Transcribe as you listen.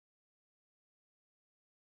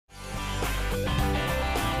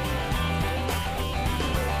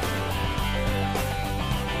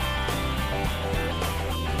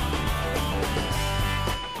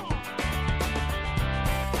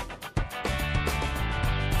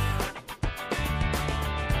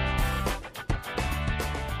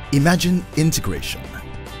Imagine integration.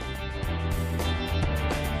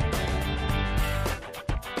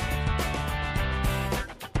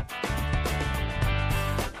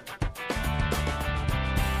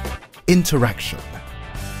 Interaction.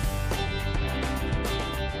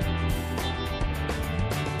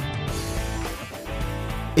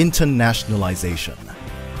 Internationalization.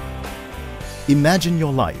 Imagine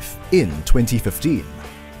your life in 2015.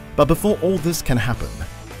 But before all this can happen,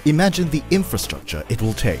 imagine the infrastructure it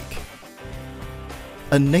will take.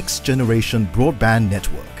 A next-generation broadband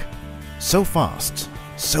network, so fast,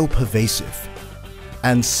 so pervasive,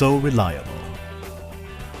 and so reliable.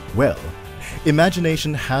 Well,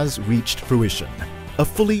 imagination has reached fruition. A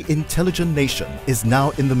fully intelligent nation is now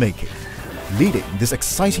in the making. Leading this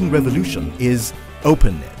exciting revolution is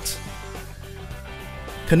OpenNet.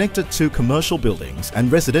 Connected to commercial buildings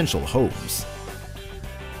and residential homes.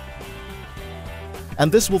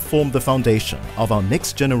 And this will form the foundation of our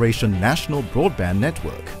next-generation national broadband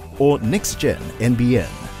network, or Gen NBN.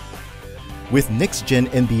 With Gen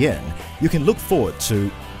NBN, you can look forward to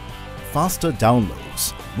faster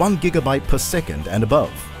downloads, 1 GB per second and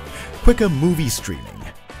above, quicker movie streaming,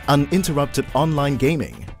 uninterrupted online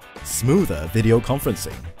gaming, smoother video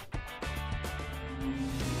conferencing.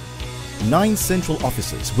 9 central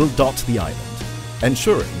offices will dot the island,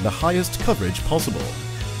 ensuring the highest coverage possible.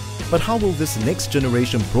 But how will this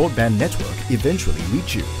next-generation broadband network eventually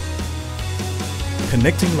reach you?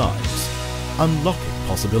 Connecting lives, unlocking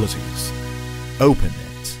possibilities. OpenNet.